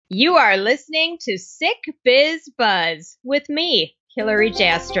You are listening to Sick Biz Buzz with me, Hillary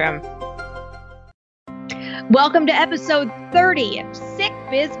Jastrom. Welcome to episode 30 of Sick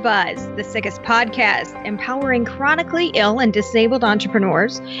Biz Buzz, the sickest podcast empowering chronically ill and disabled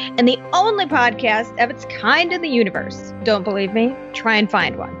entrepreneurs, and the only podcast of its kind in the universe. Don't believe me? Try and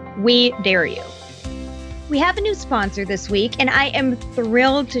find one. We dare you. We have a new sponsor this week, and I am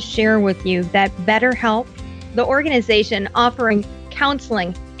thrilled to share with you that BetterHelp, the organization offering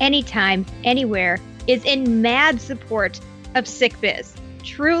counseling anytime, anywhere, is in mad support of Sick Biz.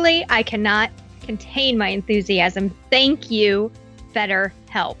 Truly, I cannot contain my enthusiasm. Thank you,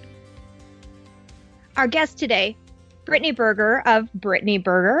 BetterHelp. Our guest today, Brittany Berger of Brittany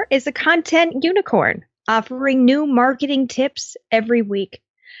Berger, is a content unicorn, offering new marketing tips every week.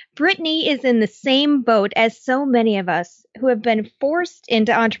 Brittany is in the same boat as so many of us who have been forced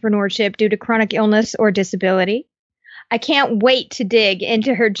into entrepreneurship due to chronic illness or disability. I can't wait to dig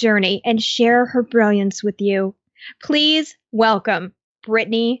into her journey and share her brilliance with you. Please welcome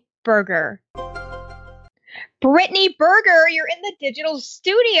Brittany Berger. Brittany Berger, you're in the digital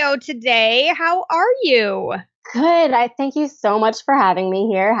studio today. How are you? Good. I thank you so much for having me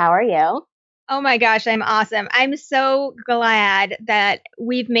here. How are you? Oh my gosh, I'm awesome. I'm so glad that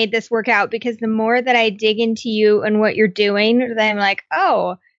we've made this work out because the more that I dig into you and what you're doing, then I'm like,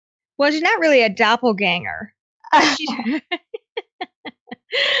 oh, well, she's not really a doppelganger.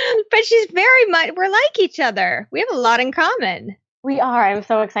 But she's very much, we're like each other. We have a lot in common. We are. I'm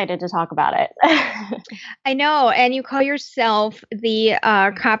so excited to talk about it. I know. And you call yourself the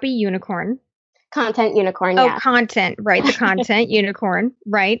copy unicorn. Content unicorn, Oh, yeah. content, right. The content unicorn,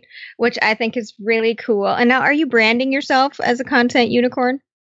 right. Which I think is really cool. And now are you branding yourself as a content unicorn?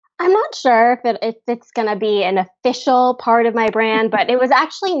 I'm not sure if it's going to be an official part of my brand, but it was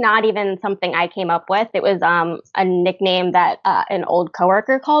actually not even something I came up with. It was a nickname that an old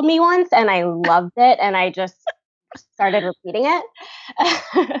coworker called me once, and I loved it, and I just started repeating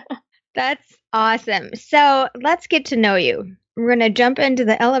it. That's awesome. So let's get to know you. We're going to jump into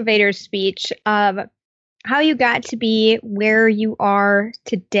the elevator speech of how you got to be where you are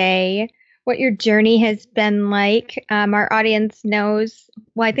today, what your journey has been like. Our audience knows,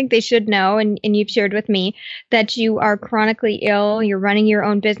 well, I think they should know, and you've shared with me that you are chronically ill. You're running your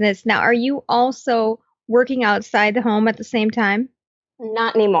own business. Now, are you also working outside the home at the same time?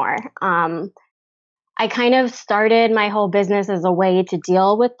 Not anymore. I kind of started my whole business as a way to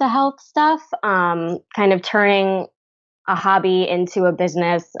deal with the health stuff, kind of turning a hobby into a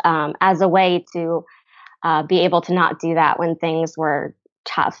business as a way to be able to not do that when things were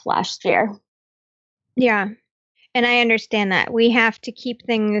tough last year. Yeah. And I understand that. We have to keep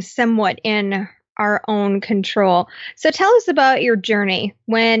things somewhat in our own control. So tell us about your journey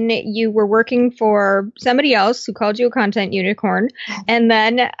when you were working for somebody else who called you a content unicorn, and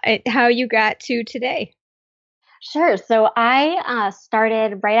then how you got to today. Sure. So I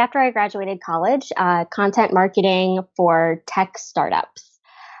started right after I graduated college, content marketing for tech startups.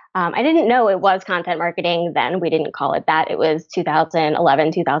 I didn't know it was content marketing then. We didn't call it that. It was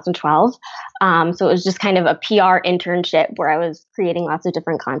 2011, 2012. So it was just kind of a PR internship where I was creating lots of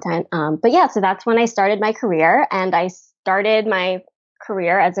different content. But yeah, so that's when I started my career. And I started my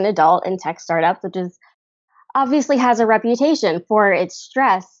career as an adult in tech startups, which is obviously has a reputation for its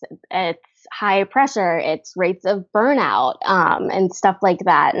stress, its high pressure, its rates of burnout, and stuff like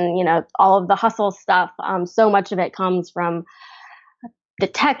that. And, you know, all of the hustle stuff. So much of it comes from the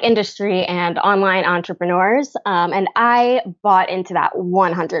tech industry and online entrepreneurs. And I bought into that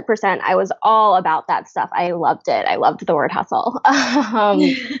 100%. I was all about that stuff. I loved it. I loved the word hustle.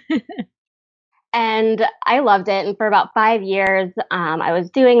 And I loved it. And for about 5 years, I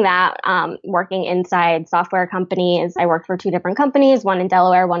was doing that, working inside software companies. I worked for 2 different companies, one in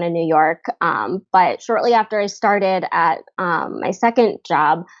Delaware, one in New York. But shortly after I started at my second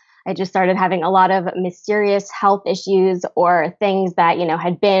job, I just started having a lot of mysterious health issues or things that, you know,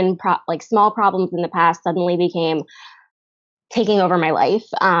 had been like small problems in the past suddenly became taking over my life,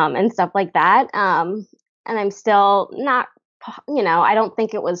 and stuff like that. And I'm still not, you know, I don't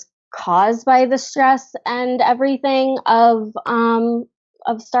think it was caused by the stress and everything of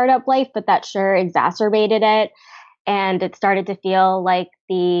startup life, but that sure exacerbated it. And it started to feel like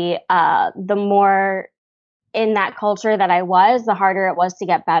the more in that culture that I was, the harder it was to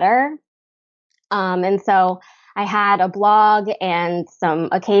get better. And so I had a blog and some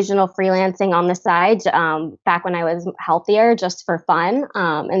occasional freelancing on the side, back when I was healthier, just for fun.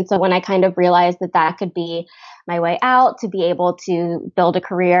 And so when I kind of realized that that could be my way out to be able to build a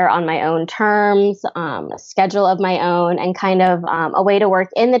career on my own terms, a schedule of my own, and kind of a way to work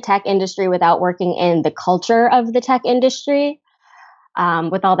in the tech industry without working in the culture of the tech industry,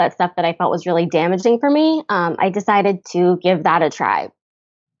 with all that stuff that I felt was really damaging for me, I decided to give that a try.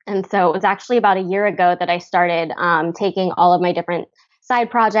 And so it was actually about a year ago that I started taking all of my different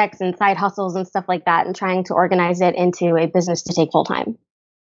side projects and side hustles and stuff like that and trying to organize it into a business to take full time.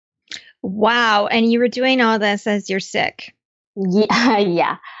 Wow. And you were doing all this as you're sick. Yeah,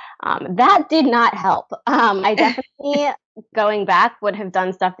 yeah. That did not help. I definitely, going back, would have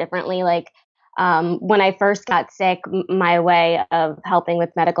done stuff differently. Like when I first got sick, my way of helping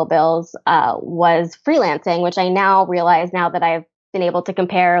with medical bills was freelancing, which I now realize now that I've been able to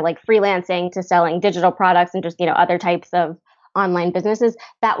compare like freelancing to selling digital products and just, other types of online businesses.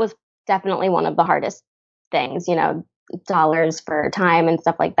 That was definitely one of the hardest things, dollars for time and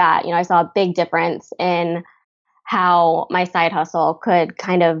stuff like that. I saw a big difference in how my side hustle could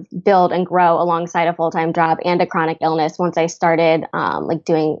kind of build and grow alongside a full-time job and a chronic illness once I started like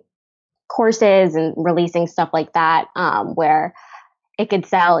doing courses and releasing stuff like that, where it could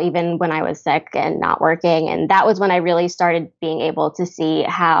sell even when I was sick and not working. And that was when I really started being able to see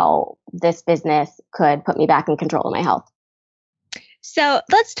how this business could put me back in control of my health. So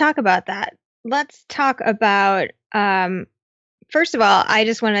let's talk about that. Let's talk about, first of all, I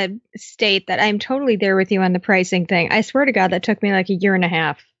just want to state that I'm totally there with you on the pricing thing. I swear to God, that took me like a year and a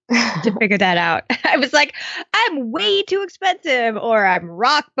half to figure that out. I was like, I'm way too expensive or I'm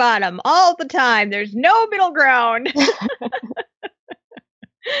rock bottom all the time. There's no middle ground.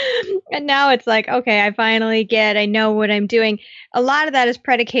 And now it's like, okay, I know what I'm doing. A lot of that is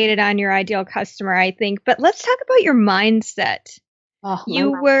predicated on your ideal customer, I think. But let's talk about your mindset. Oh,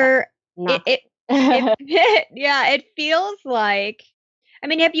 You were, yeah, it feels like, I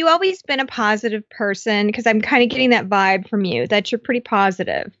mean, have you always been a positive person? Because I'm kind of getting that vibe from you that you're pretty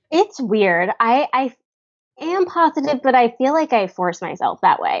positive. It's weird. I am positive, but I feel like I force myself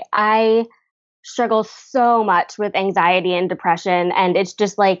that way. I struggle so much with anxiety and depression, and it's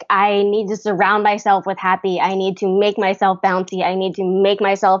just like I need to surround myself with happy. I need to make myself bouncy. I need to make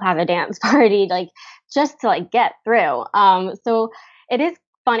myself have a dance party, like just to like get through. So it is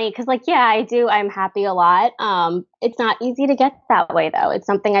funny because like yeah, I do. I'm happy a lot. It's not easy to get that way though. It's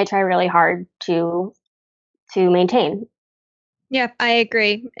something I try really hard to maintain. Yeah, I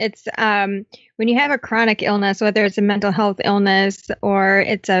agree. It's when you have a chronic illness, whether it's a mental health illness or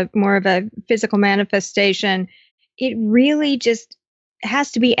it's a more of a physical manifestation, it really just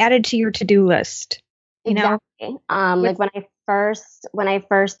has to be added to your to-do list. Exactly. Like when I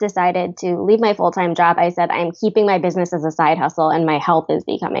first decided to leave my full time job, I said I'm keeping my business as a side hustle, and my health is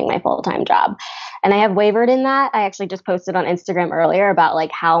becoming my full time job. And I have wavered in that. I actually just posted on Instagram earlier about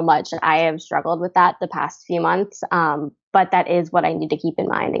like how much I have struggled with that the past few months. But that is what I need to keep in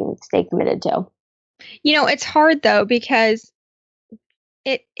mind and stay committed to. It's hard though because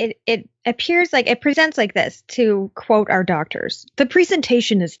it appears like it presents like this, to quote our doctors. The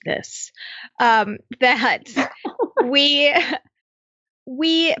presentation is this, that we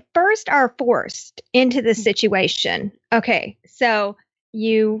we first are forced into this situation. Okay, so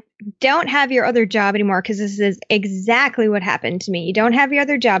you don't have your other job anymore, because this is exactly what happened to me. You don't have your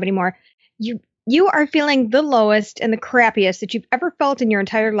other job anymore. You are feeling the lowest and the crappiest that you've ever felt in your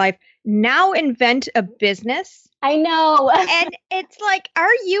entire life. Now invent a business. I know. And it's like,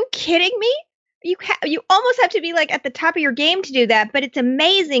 are you kidding me? You almost have to be like at the top of your game to do that, but it's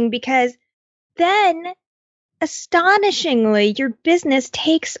amazing because then astonishingly your business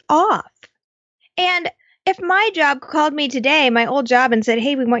takes off. And if my job called me today, my old job, and said,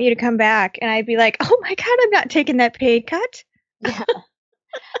 "Hey, we want you to come back," and I'd be like, "Oh my God, I'm not taking that pay cut." Yeah.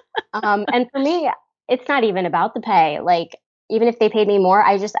 And for me, it's not even about the pay. Like, even if they paid me more,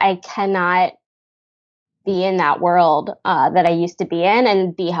 I cannot be in that world that I used to be in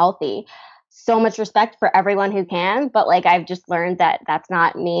and be healthy. So much respect for everyone who can, but like I've just learned that that's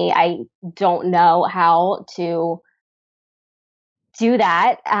not me. I don't know how to do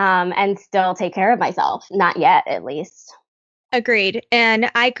that and still take care of myself. Not yet, at least. Agreed. And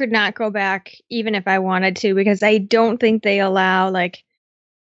I could not go back even if I wanted to, because I don't think they allow like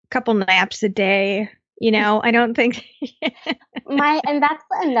a couple naps a day. I don't think. And that's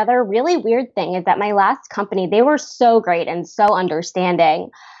another really weird thing is that my last company, they were so great and so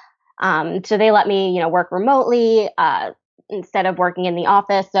understanding. So they let me, work remotely instead of working in the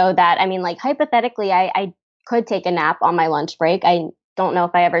office, so that, I mean, like hypothetically, I could take a nap on my lunch break. I don't know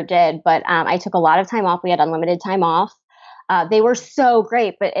if I ever did, but I took a lot of time off. We had unlimited time off. They were so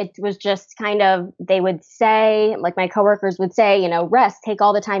great, but it was just kind of, they would say, like my coworkers would say, rest, take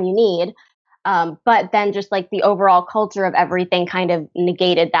all the time you need. But then just like the overall culture of everything kind of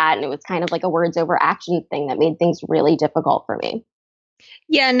negated that. And it was kind of like a words over action thing that made things really difficult for me.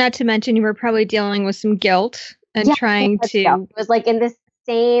 Yeah, not to mention you were probably dealing with some guilt and Yeah, trying to. it was like in this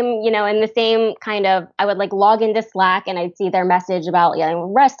same, in the same kind of, I would like log into Slack and I'd see their message about,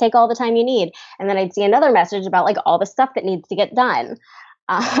 rest, take all the time you need. And then I'd see another message about like all the stuff that needs to get done.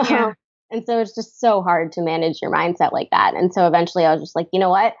 Yeah. And so it's just so hard to manage your mindset like that. And so eventually I was just like, you know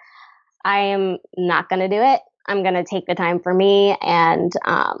what? I am not going to do it. I'm going to take the time for me. And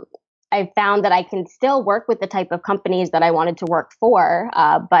I found that I can still work with the type of companies that I wanted to work for,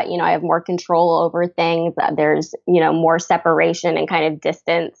 but I have more control over things. There's more separation and kind of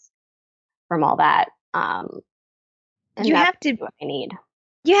distance from all that. And You that's have to what I need.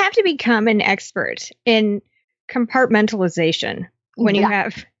 you have to become an expert in compartmentalization when you Yeah.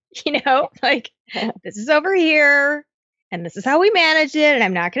 have, like this is over here and this is how we manage it and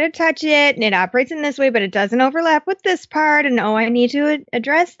I'm not going to touch it and it operates in this way but it doesn't overlap with this part and I need to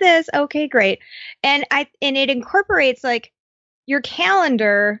address this. Okay, great. And it incorporates like your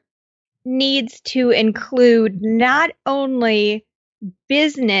calendar needs to include not only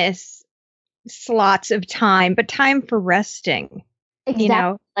business slots of time but time for resting.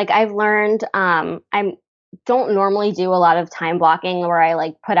 Exactly. Like I've learned, I don't normally do a lot of time blocking where I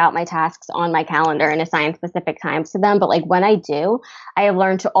like put out my tasks on my calendar and assign specific times to them. But like when I do, I have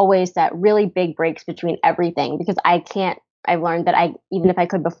learned to always set really big breaks between everything because I've learned that even if I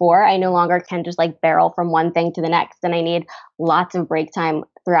could before, I no longer can just like barrel from one thing to the next. And I need lots of break time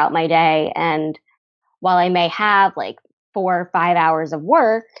throughout my day. And while I may have like 4 or 5 hours of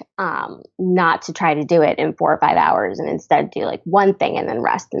work, not to try to do it in 4 or 5 hours and instead do like one thing and then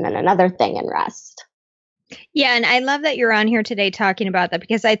rest and then another thing and rest. Yeah, and I love that you're on here today talking about that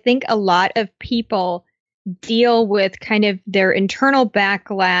because I think a lot of people deal with kind of their internal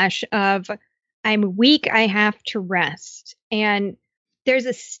backlash of I'm weak, I have to rest. And there's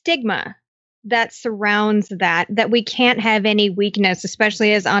a stigma that surrounds that we can't have any weakness,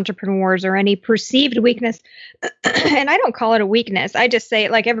 especially as entrepreneurs or any perceived weakness. And I don't call it a weakness. I just say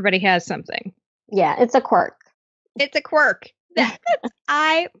it like everybody has something. Yeah, it's a quirk. It's a quirk.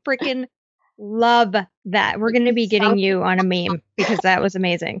 I freaking love that. We're going to be getting you on a meme because that was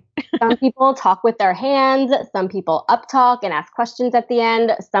amazing. Some people talk with their hands. Some people up talk and ask questions at the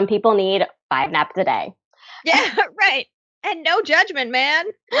end. Some people need 5 naps a day. Yeah, right. And no judgment, man.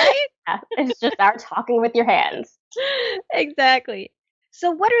 Right? Yeah, it's just our talking with your hands. Exactly.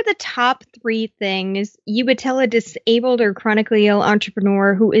 So, what are the top 3 things you would tell a disabled or chronically ill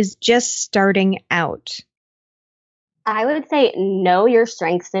entrepreneur who is just starting out? I would say know your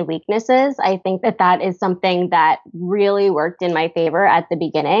strengths and weaknesses. I think that is something that really worked in my favor at the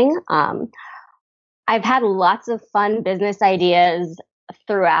beginning. I've had lots of fun business ideas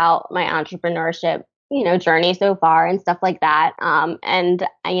throughout my entrepreneurship, journey so far and stuff like that. And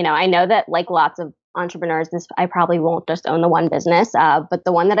I know that like lots of entrepreneurs, I probably won't just own the one business, but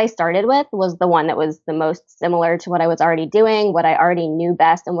the one that I started with was the one that was the most similar to what I was already doing, what I already knew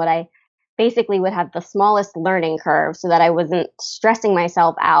best, and what I basically would have the smallest learning curve so that I wasn't stressing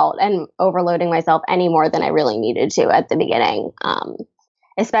myself out and overloading myself any more than I really needed to at the beginning.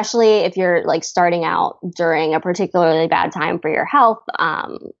 Especially if you're like starting out during a particularly bad time for your health.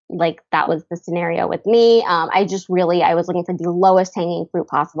 Like that was the scenario with me. I was looking for the lowest hanging fruit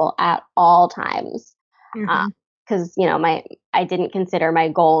possible at all times. Mm-hmm. Cause I didn't consider my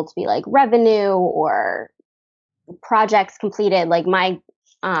goal to be like revenue or projects completed. Like my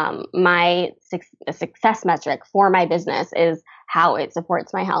success metric for my business is how it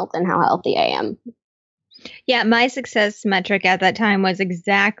supports my health and how healthy I am. Yeah, my success metric at that time was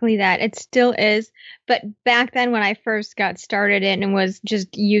exactly that. It still is. But back then, when I first got started and was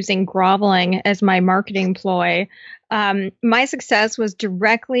just using groveling as my marketing ploy, my success was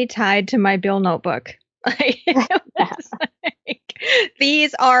directly tied to my bill notebook.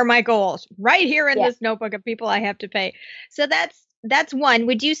 These are my goals right here in this notebook of people I have to pay. So that's one.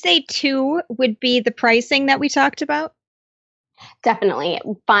 Would you say 2 would be the pricing that we talked about? Definitely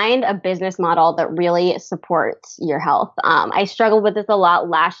find a business model that really supports your health. I struggled with this a lot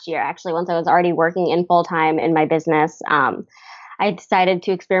last year, actually, once I was already working in full time in my business. I decided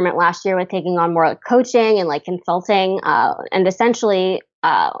to experiment last year with taking on more coaching and like consulting, and essentially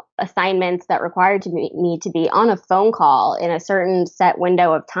assignments that required me to be on a phone call in a certain set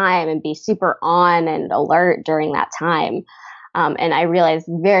window of time and be super on and alert during that time. And I realized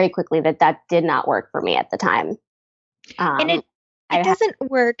very quickly that did not work for me at the time. And it doesn't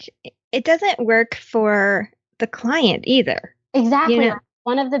work. It doesn't work for the client either. Exactly.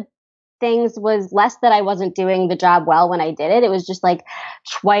 One of the things was less that I wasn't doing the job well when I did it. It was just like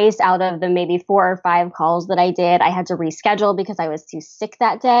twice out of the maybe 4 or 5 calls that I did, I had to reschedule because I was too sick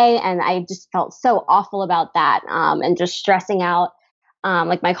that day. And I just felt so awful about that, and just stressing out.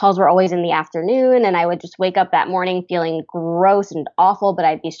 Like my calls were always in the afternoon, and I would just wake up that morning feeling gross and awful, but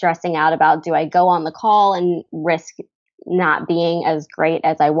I'd be stressing out about, do I go on the call and risk not being as great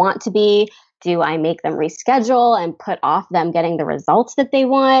as I want to be? Do I make them reschedule and put off them getting the results that they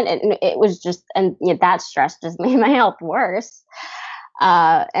want? And it was just, and that stress just made my health worse.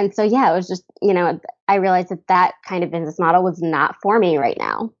 And so, yeah, it was just, I realized that kind of business model was not for me right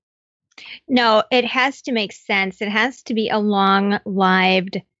now. No, it has to make sense. It has to be a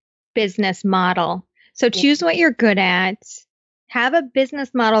long-lived business model. So choose what you're good at, have a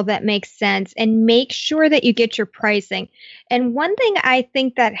business model that makes sense, and make sure that you get your pricing. And one thing I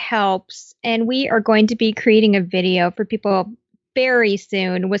think that helps, and we are going to be creating a video for people very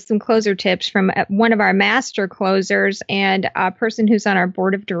soon with some closer tips from one of our master closers and a person who's on our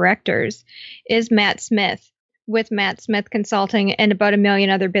board of directors, is Matt Smith with Matt Smith Consulting and about a million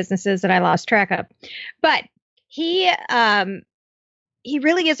other businesses that I lost track of. But he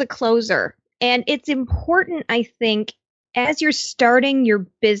really is a closer. And it's important, I think, as you're starting your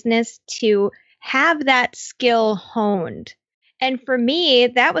business to have that skill honed. And for me,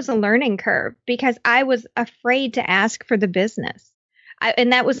 that was a learning curve because I was afraid to ask for the business.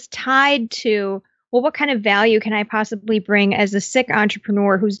 And that was tied to, well, what kind of value can I possibly bring as a sick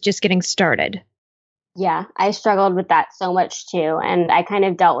entrepreneur who's just getting started? Yeah, I struggled with that so much too. And I kind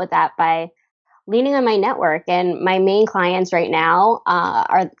of dealt with that by leaning on my network. And my main clients right now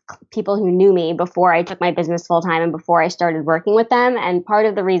are people who knew me before I took my business full time and before I started working with them. And part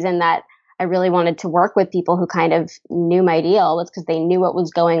of the reason that I really wanted to work with people who kind of knew my deal was because they knew what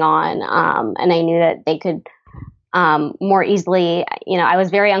was going on. And I knew that they could more easily, I was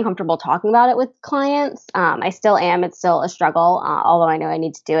very uncomfortable talking about it with clients. I still am. It's still a struggle, although I know I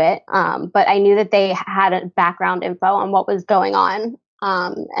need to do it. But I knew that they had a background info on what was going on,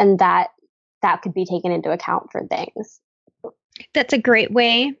 and that could be taken into account for things. That's a great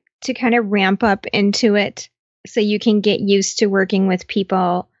way to kind of ramp up into it so you can get used to working with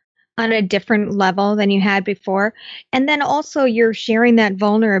people on a different level than you had before. And then also you're sharing that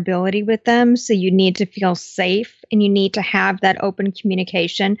vulnerability with them. So you need to feel safe and you need to have that open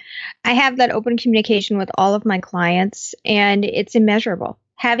communication. I have that open communication with all of my clients and it's immeasurable.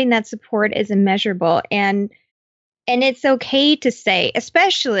 Having that support is immeasurable. And it's okay to say,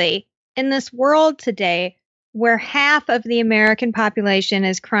 especially in this world today where half of the American population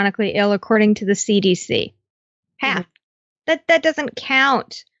is chronically ill, according to the CDC. Half. Mm-hmm. That doesn't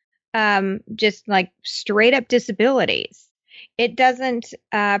count just like straight up disabilities. It doesn't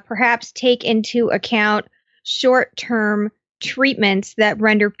perhaps take into account short-term treatments that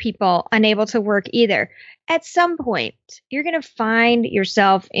render people unable to work either. At some point, you're going to find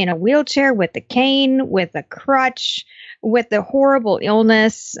yourself in a wheelchair with a cane, with a crutch, with a horrible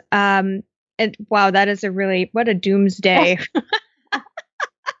illness. And wow, that is what a doomsday.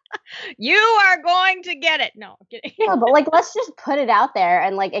 You are going to get it. No, I'm kidding. No, but let's just put it out there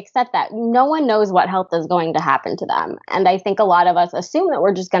and accept that no one knows what health is going to happen to them. And I think a lot of us assume that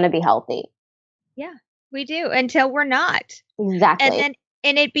we're just going to be healthy. Yeah, we do until we're not. Exactly.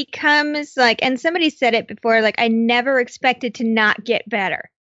 And it becomes and somebody said it before, I never expected to not get better.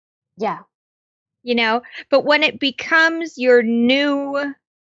 Yeah. But when it becomes your new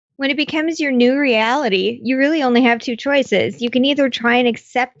reality, you really only have two choices. You can either try and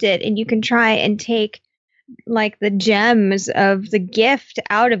accept it and you can try and take the gems of the gift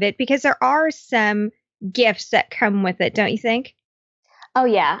out of it, because there are some gifts that come with it, don't you think? Oh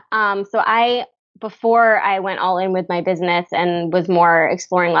yeah. So before I went all in with my business and was more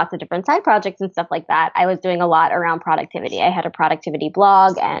exploring lots of different side projects and stuff like that, I was doing a lot around productivity. I had a productivity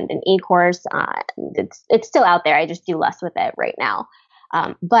blog and an e-course. It's still out there. I just do less with it right now.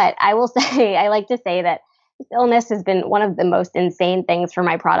 But I will say, I like to say that this illness has been one of the most insane things for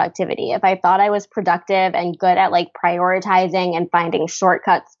my productivity. If I thought I was productive and good at prioritizing and finding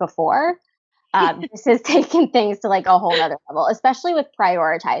shortcuts before, this has taken things to a whole nother level, especially with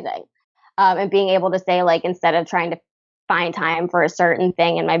prioritizing. And being able to say, instead of trying to find time for a certain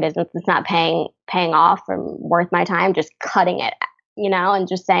thing in my business that's not paying off or worth my time, just cutting it, and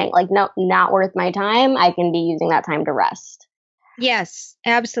just saying no, not worth my time. I can be using that time to rest. Yes,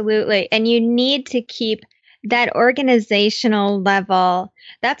 absolutely. And you need to keep that organizational level.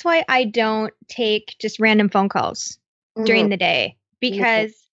 That's why I don't take just random phone calls during the day,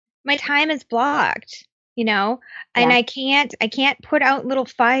 because my time is blocked. And I can't put out little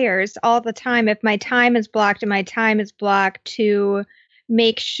fires all the time if my time is blocked, and my time is blocked to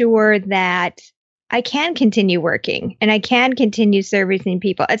make sure that I can continue working and I can continue servicing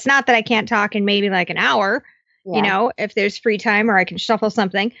people. It's not that I can't talk in maybe an hour, if there's free time or I can shuffle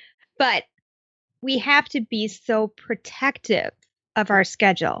something, but we have to be so protective of our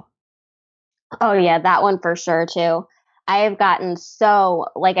schedule. Oh yeah, that one for sure too. I have gotten so,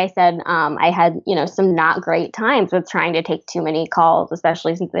 like I said, I had, some not great times with trying to take too many calls,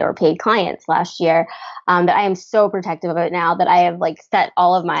 especially since they were paid clients last year, that I am so protective of it now that I have like set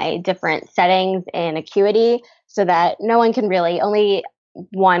all of my different settings in acuity so that no one can really, only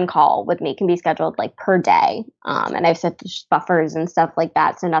one call with me can be scheduled like per day. And I've set buffers and stuff like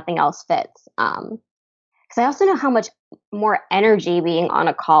that so nothing else fits. Because I also know how much more energy being on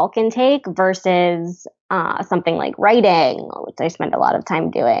a call can take versus something like writing, which I spend a lot of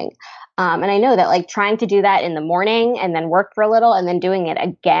time doing. And I know that like trying to do that in the morning and then work for a little and then doing it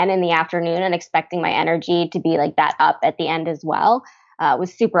again in the afternoon and expecting my energy to be like that up at the end as well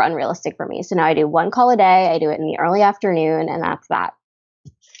was super unrealistic for me. So now I do one call a day. I do it in the early afternoon, and that's that.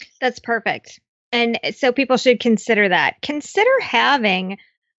 That's perfect. And so people should consider that. Consider having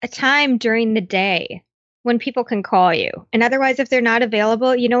a time during the day when people can call you. And otherwise, if they're not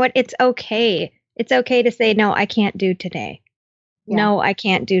available, you know what? It's okay. It's okay to say, no, I can't do today. Yeah. No, I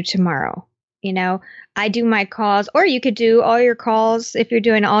can't do tomorrow. I do my calls, or you could do all your calls. If you're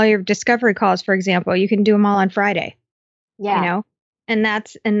doing all your discovery calls, for example, you can do them all on Friday. Yeah. And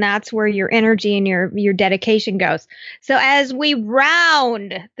that's where your energy and your dedication goes. So as we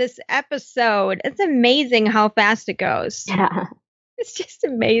round this episode, it's amazing how fast it goes. Yeah. It's just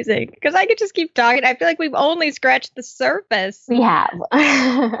amazing because I could just keep talking. I feel like we've only scratched the surface. We have.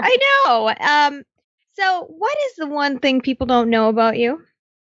 I know. So what is the one thing people don't know about you?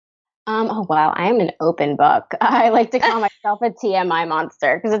 Oh, wow. I am an open book. I like to call myself a TMI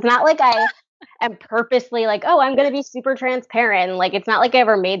monster because it's not like I am purposely like, oh, I'm going to be super transparent. Like, it's not like I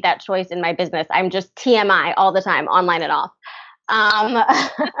ever made that choice in my business. I'm just TMI all the time, online and off.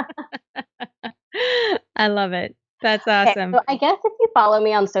 I love it. That's awesome. Okay, so I guess if you follow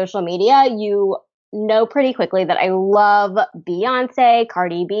me on social media, you know pretty quickly that I love Beyonce,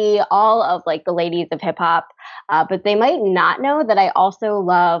 Cardi B, all of like the ladies of hip hop. But they might not know that I also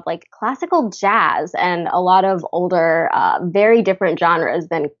love like classical jazz and a lot of older, very different genres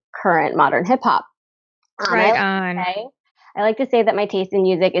than current modern hip hop. Right on. I like to say that my taste in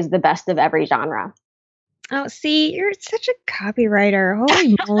music is the best of every genre. Oh, see, you're such a copywriter.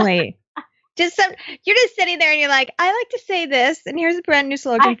 Holy moly. You're just sitting there and you're like, I like to say this, and here's a brand new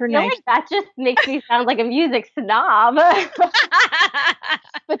slogan for Night. Like that just makes me sound like a music snob.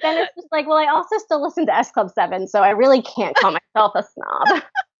 But then it's just like, well, I also still listen to S Club 7, so I really can't call myself a snob.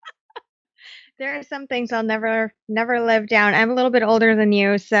 There are some things I'll never live down. I'm a little bit older than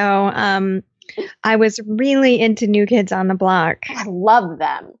you, so I was really into New Kids on the Block. I love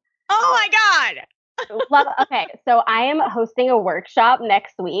them. Oh my God. Okay, so I am hosting a workshop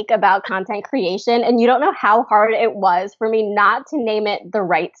next week about content creation, and you don't know how hard it was for me not to name it The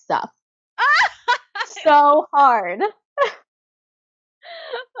Right Stuff. So hard.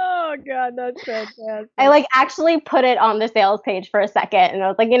 Oh God, that's fantastic. I like actually put it on the sales page for a second, and I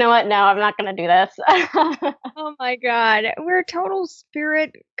was like, you know what? No, I'm not going to do this. Oh my God, we're total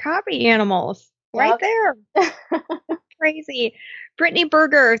spirit copy animals. Right there. Crazy. Brittany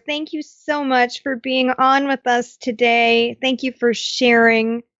Berger, thank you so much for being on with us today. Thank you for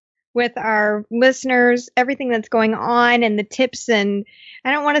sharing with our listeners everything that's going on and the tips and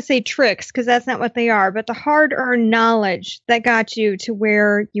I don't want to say tricks because that's not what they are, but the hard-earned knowledge that got you to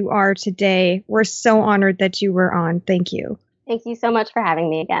where you are today. We're so honored that you were on. Thank you. Thank you so much for having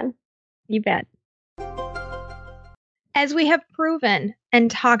me again. You bet. As we have proven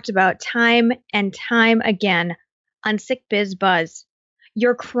and talked about time and time again on Sick Biz Buzz,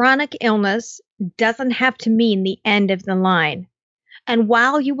 your chronic illness doesn't have to mean the end of the line. And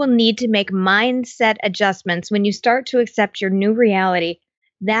while you will need to make mindset adjustments when you start to accept your new reality,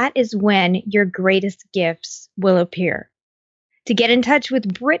 that is when your greatest gifts will appear. To get in touch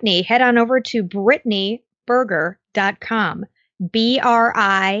with Brittany, head on over to BrittanyBerger.com.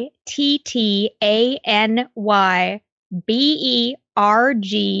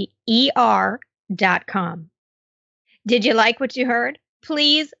 BrittanyBerger.com. Did you like what you heard?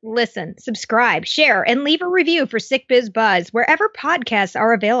 Please listen, subscribe, share, and leave a review for Sick Biz Buzz wherever podcasts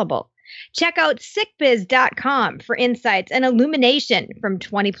are available. Check out sickbiz.com for insights and illumination from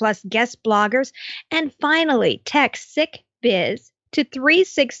 20-plus guest bloggers. And finally, text Sick Biz to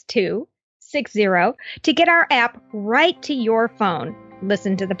 36260 to get our app right to your phone.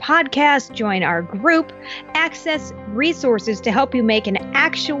 Listen to the podcast, join our group, access resources to help you make an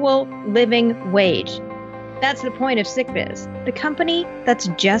actual living wage. That's the point of Sick Biz, the company that's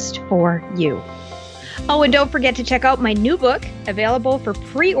just for you. Oh, and don't forget to check out my new book, available for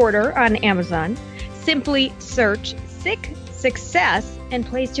pre-order on Amazon. Simply search Sick Success and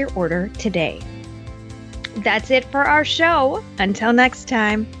place your order today. That's it for our show. Until next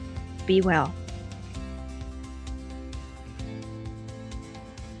time, be well.